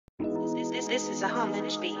This is a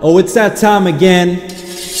homage beat. Oh, it's that time again.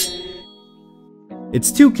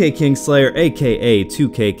 It's 2K Kingslayer, aka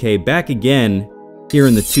 2KK, back again here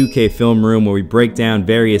in the 2K film room where we break down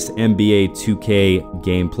various NBA 2K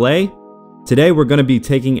gameplay. Today we're going to be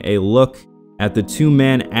taking a look at the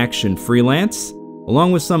two-man action freelance,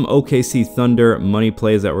 along with some OKC Thunder money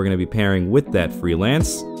plays that we're going to be pairing with that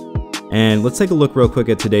freelance. And let's take a look real quick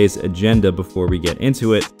at today's agenda before we get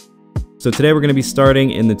into it. So today we're going to be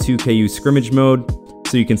starting in the 2KU scrimmage mode,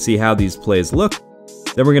 so you can see how these plays look.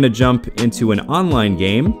 Then we're going to jump into an online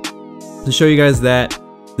game to show you guys that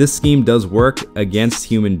this scheme does work against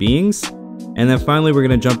human beings. And then finally we're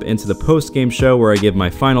going to jump into the post-game show where I give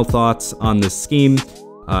my final thoughts on this scheme,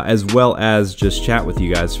 as well as just chat with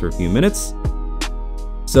you guys for a few minutes.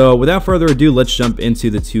 So without further ado, let's jump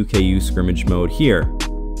into the 2KU scrimmage mode here.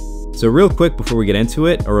 So real quick before we get into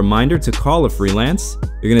it, a reminder to call a freelance.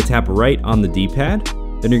 You're going to tap right on the D-pad,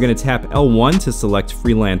 then you're going to tap L1 to select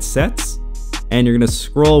freelance sets, and you're going to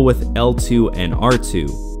scroll with L2 and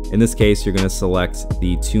R2. In this case, you're going to select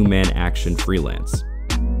the two-man action freelance.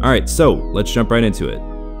 Alright, so let's jump right into it.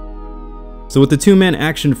 So with the two-man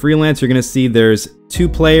action freelance, you're going to see there's two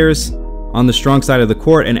players on the strong side of the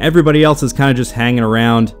court, and everybody else is kind of just hanging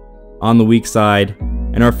around on the weak side.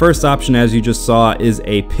 And our first option, as you just saw, is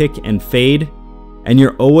a pick and fade. And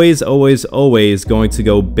you're always going to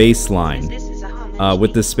go baseline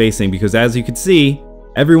with this spacing, because as you can see,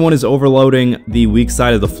 everyone is overloading the weak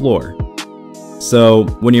side of the floor. So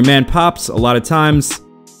when your man pops, a lot of times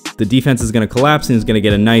the defense is going to collapse and is going to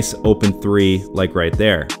get a nice open three like right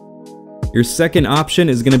there. Your second option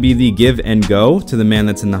is going to be the give and go to the man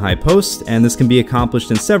that's in the high post, and this can be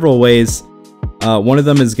accomplished in several ways. One of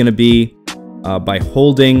them is going to be by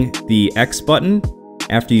holding the X button.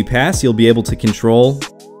 After you pass, you'll be able to control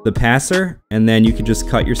the passer, and then you can just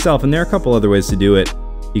cut yourself. And there are a couple other ways to do it.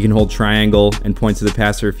 You can hold triangle and point to the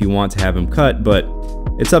passer if you want to have him cut, but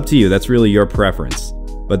it's up to you. That's really your preference.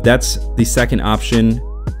 But that's the second option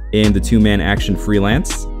in the two-man action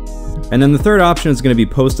freelance. And then the third option is going to be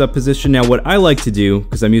post-up position. Now what I like to do,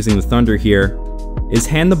 because I'm using the Thunder here, is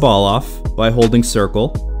hand the ball off by holding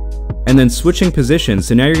circle, and then switching positions.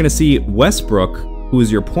 So now you're going to see Westbrook, who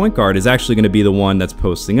is your point guard, is actually going to be the one that's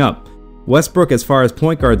posting up. Westbrook, as far as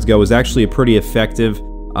point guards go, is actually a pretty effective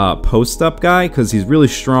post-up guy because he's really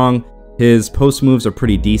strong. His post moves are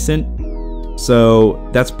pretty decent. So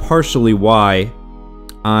that's partially why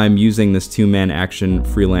I'm using this two-man action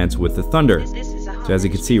freelance with the Thunder. So as you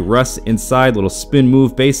can see, Russ inside, little spin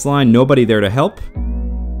move baseline, nobody there to help.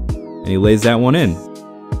 And he lays that one in.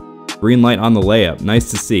 Green light on the layup, nice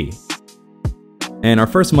to see. And our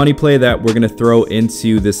first money play that we're going to throw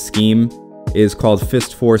into this scheme is called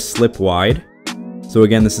Fist 4 Slip Wide. So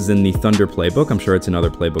again, this is in the Thunder playbook. I'm sure it's in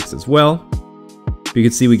other playbooks as well. You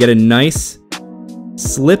can see we get a nice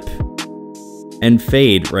slip and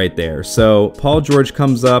fade right there. So Paul George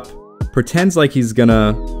comes up, pretends like he's going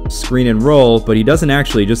to screen and roll, but he doesn't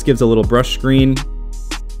actually. He just gives a little brush screen,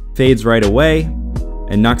 fades right away,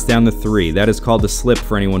 and knocks down the three. That is called the slip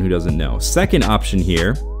for anyone who doesn't know. Second option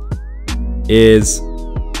here is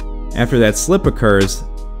after that slip occurs,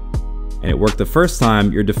 and it worked the first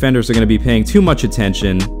time, your defenders are going to be paying too much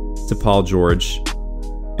attention to Paul George,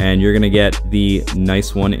 and you're going to get the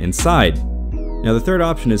nice one inside. Now the third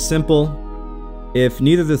option is simple. If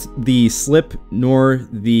neither the slip nor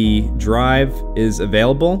the drive is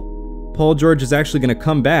available, Paul George is actually going to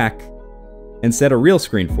come back and set a real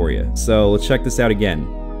screen for you. So let's check this out again.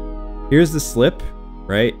 Here's the slip,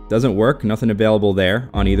 right? Doesn't work, nothing available there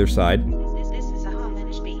on either side.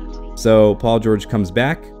 So Paul George comes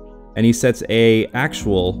back and he sets a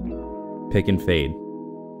actual pick and fade.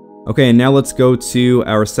 Okay, and now let's go to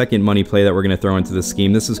our second money play that we're going to throw into the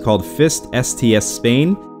scheme. This is called Fist STS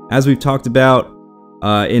Spain. As we've talked about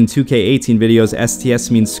in 2K18 videos, STS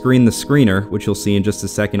means screen the screener, which you'll see in just a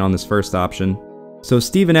second on this first option. So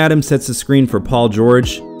Steven Adams sets the screen for Paul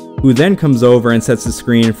George, who then comes over and sets the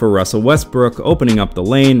screen for Russell Westbrook, opening up the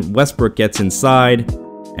lane. Westbrook gets inside,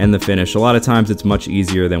 and the finish. A lot of times it's much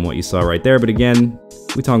easier than what you saw right there, but again,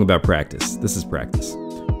 we're talking about practice. This is practice.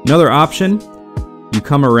 Another option, you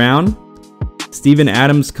come around, Steven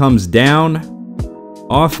Adams comes down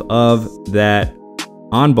off of that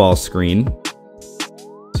on-ball screen.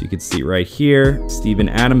 So you can see right here, Steven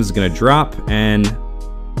Adams is going to drop and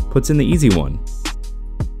puts in the easy one.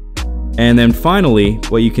 And then finally,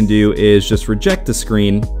 what you can do is just reject the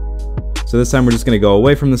screen. So this time we're just going to go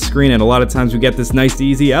away from the screen, and a lot of times we get this nice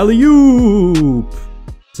easy alley-oop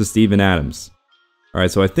to Steven Adams.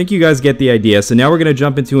 Alright, so I think you guys get the idea. So now we're going to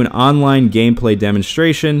jump into an online gameplay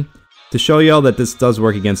demonstration to show y'all that this does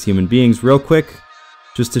work against human beings. Real quick,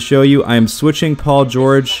 just to show you, I am switching Paul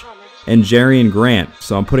George and Jerry and Grant.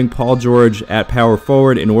 So I'm putting Paul George at power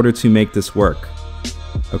forward in order to make this work.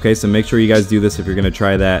 Okay, so make sure you guys do this if you're going to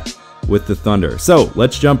try that with the Thunder. So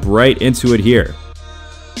let's jump right into it here.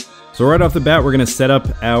 So right off the bat, we're going to set up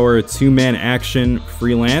our two-man action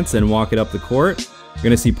freelance and walk it up the court. You're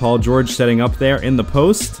going to see Paul George setting up there in the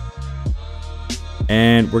post.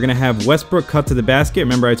 And we're going to have Westbrook cut to the basket.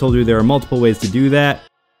 Remember, I told you there are multiple ways to do that.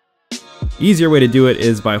 Easier way to do it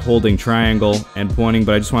is by holding triangle and pointing,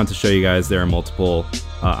 but I just wanted to show you guys there are multiple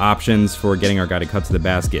options for getting our guy to cut to the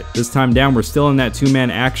basket. This time down, we're still in that two-man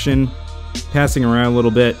action, passing around a little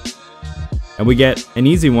bit, and we get an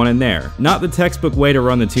easy one in there. Not the textbook way to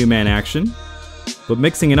run the two-man action, but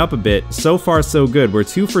mixing it up a bit. So far, so good. We're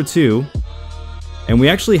 2 for 2, and we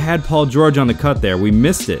actually had Paul George on the cut there. We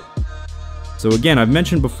missed it. So again, I've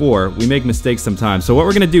mentioned before, we make mistakes sometimes. So what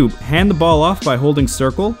we're going to do, hand the ball off by holding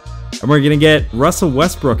circle, and we're going to get Russell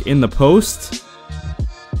Westbrook in the post,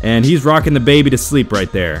 and he's rocking the baby to sleep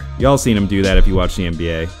right there. Y'all seen him do that if you watch the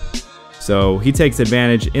NBA. So he takes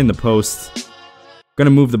advantage in the post. Going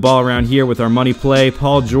to move the ball around here with our money play.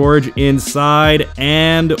 Paul George inside,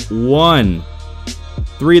 and 1.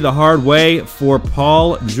 3 the hard way for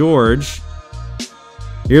Paul George.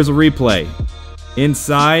 Here's a replay.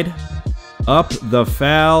 Inside, up the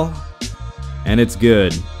foul, and it's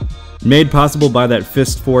good. Made possible by that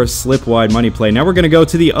fist force slip wide money play. Now we're going to go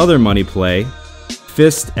to the other money play,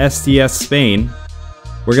 fist STS Spain.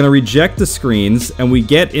 We're going to reject the screens, and we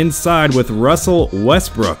get inside with Russell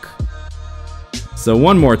Westbrook. So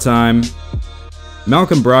one more time,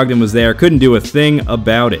 Malcolm Brogdon was there, couldn't do a thing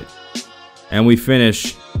about it. And we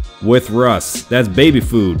finish with Russ. That's baby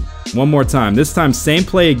food. One more time. This time, same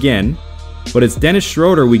play again, but it's Dennis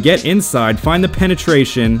Schroeder. We get inside, find the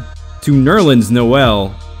penetration to Nerlens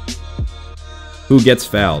Noel, who gets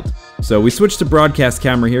fouled. So we switch to broadcast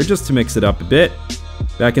camera here just to mix it up a bit.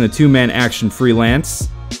 Back in the two-man action freelance.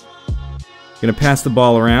 Gonna pass the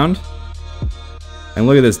ball around. And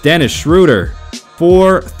look at this, Dennis Schroeder.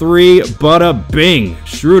 4-3, bada bing.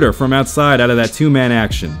 Schroeder from outside out of that two-man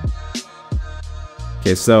action.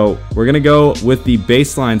 Okay, so we're gonna go with the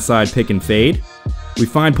baseline side pick and fade. We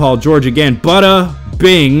find Paul George again, bada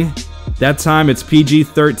bing. That time it's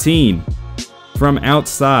PG-13. From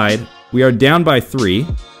outside, we are down by 3,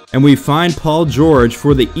 and we find Paul George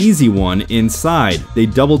for the easy one inside. They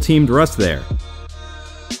double-teamed Russ there.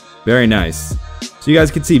 Very nice. So you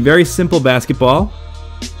guys can see, very simple basketball.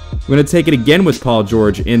 We're going to take it again with Paul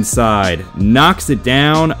George inside. Knocks it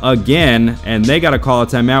down again, and they got to call a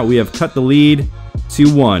timeout. We have cut the lead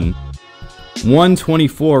to 1.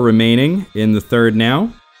 1:24 remaining in the third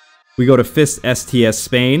now. We go to fist STS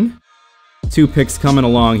Spain. 2 picks coming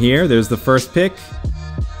along here. There's the first pick.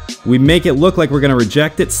 We make it look like we're going to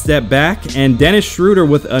reject it, step back, and Dennis Schroeder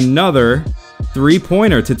with another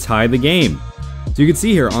three-pointer to tie the game. So you can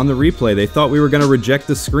see here on the replay, they thought we were going to reject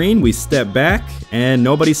the screen. We stepped back, and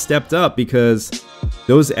nobody stepped up because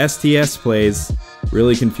those STS plays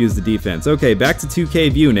really confused the defense. Okay, back to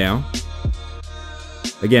 2K view now.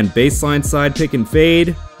 Again, baseline side pick and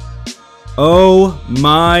fade. Oh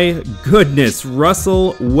my goodness,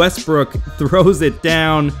 Russell Westbrook throws it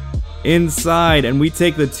down inside, and we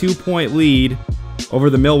take the 2-point lead over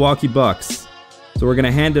the Milwaukee Bucks. So we're going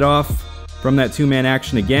to hand it off from that two-man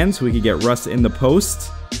action again so we could get Russ in the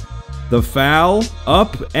post. The foul,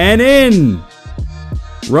 up and in!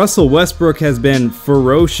 Russell Westbrook has been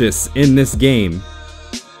ferocious in this game.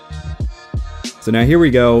 So now here we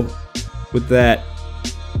go with that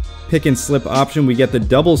pick and slip option. We get the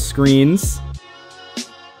double screens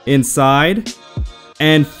inside,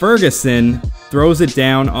 and Ferguson throws it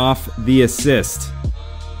down off the assist.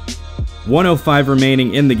 1:05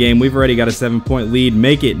 remaining in the game. We've already got a 7-point lead.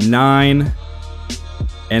 Make it 9.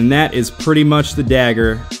 And that is pretty much the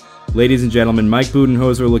dagger. Ladies and gentlemen, Mike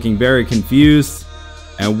Budenholzer looking very confused.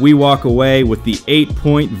 And we walk away with the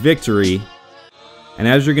 8-point victory. And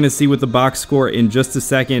as you're going to see with the box score in just a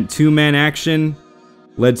second, two-man action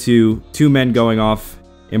led to 2 men going off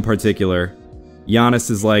in particular.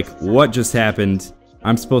 Giannis is like, what just happened?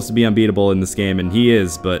 I'm supposed to be unbeatable in this game, and he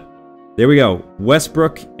is, but there we go.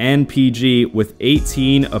 Westbrook and PG with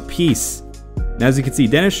 18 apiece. And as you can see,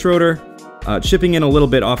 Dennis Schroeder chipping in a little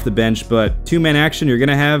bit off the bench, but two-man action, you're going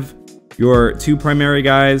to have your 2 primary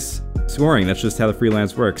guys scoring. That's just how the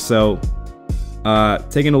freelance works. So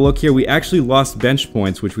taking a look here, we actually lost bench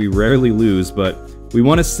points, which we rarely lose, but we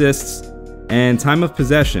won assists and time of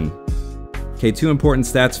possession. Okay, 2 important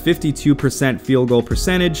stats, 52% field goal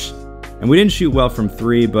percentage, and we didn't shoot well from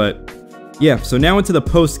 3, but yeah, so now into the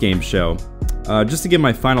post-game show. Just to give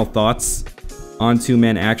my final thoughts on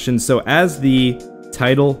two-man action. So as the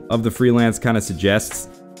title of the freelance kind of suggests.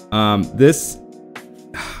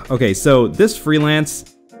 Okay, so this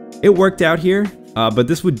freelance, it worked out here, but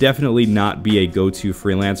this would definitely not be a go-to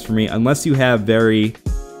freelance for me unless you have very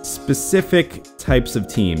specific types of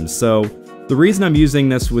teams. So the reason I'm using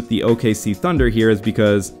this with the OKC Thunder here is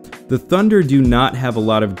because the Thunder do not have a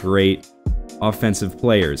lot of great offensive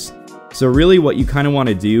players. So really what you kind of want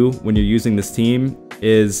to do when you're using this team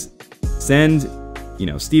is send, you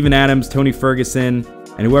know, Steven Adams, Tony Ferguson,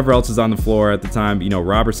 and whoever else is on the floor at the time, you know,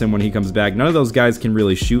 Robertson when he comes back. None of those guys can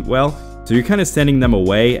really shoot well, so you're kind of sending them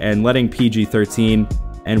away and letting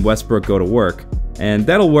PG-13 and Westbrook go to work. And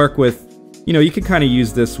that'll work with, you know, you could kind of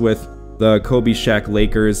use this with the Kobe Shaq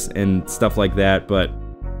Lakers and stuff like that, but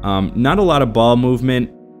not a lot of ball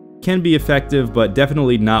movement. Can be effective, but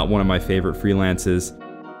definitely not one of my favorite freelances.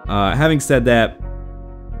 Having said that,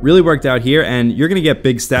 really worked out here, and you're going to get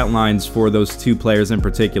big stat lines for those two players in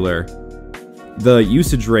particular. The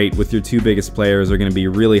usage rate with your two biggest players are going to be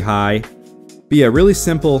really high. But yeah, really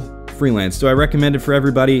simple freelance. Do I recommend it for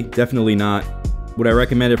everybody? Definitely not. Would I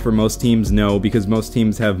recommend it for most teams? No, because most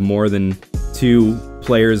teams have more than two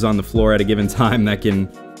players on the floor at a given time that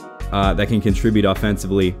can contribute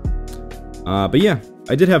offensively. But yeah,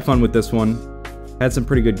 I did have fun with this one. Had some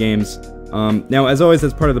pretty good games. Now, as always,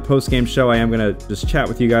 as part of the post-game show, I am going to just chat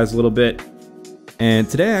with you guys a little bit. And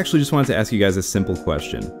today I actually just wanted to ask you guys a simple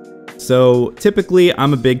question. So, typically,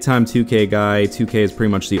 I'm a big-time 2K guy. 2K is pretty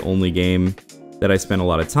much the only game that I spend a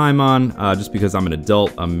lot of time on, just because I'm an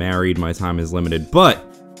adult, I'm married, my time is limited. But,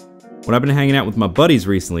 when I've been hanging out with my buddies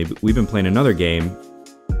recently, we've been playing another game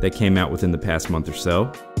that came out within the past month or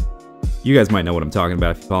so. You guys might know what I'm talking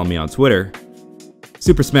about if you follow me on Twitter.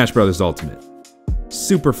 Super Smash Bros. Ultimate.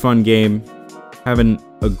 Super fun game. Having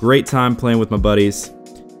a great time playing with my buddies.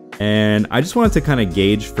 And I just wanted to kind of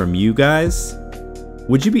gauge from you guys,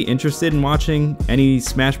 would you be interested in watching any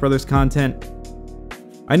Smash Brothers content?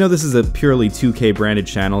 I know this is a purely 2K branded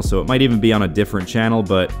channel, so it might even be on a different channel,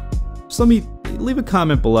 but just leave a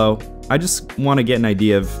comment below. I just want to get an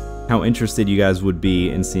idea of how interested you guys would be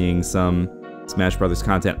in seeing some Smash Brothers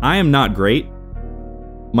content. I am not great.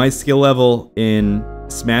 My skill level in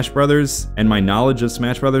Smash Brothers and my knowledge of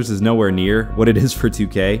Smash Brothers is nowhere near what it is for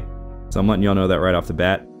 2K, so I'm letting y'all know that right off the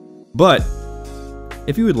bat. But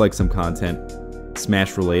if you would like some content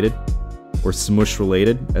Smash related, or Smush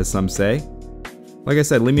related, as some say, like I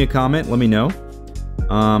said, leave me a comment, let me know.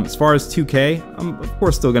 As far as 2K, I'm of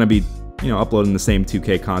course still going to be, you know, uploading the same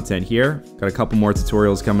 2K content here. Got a couple more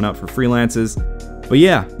tutorials coming up for freelances. But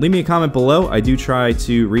yeah, leave me a comment below. I do try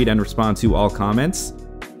to read and respond to all comments.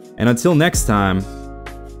 And until next time,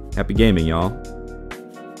 happy gaming, y'all.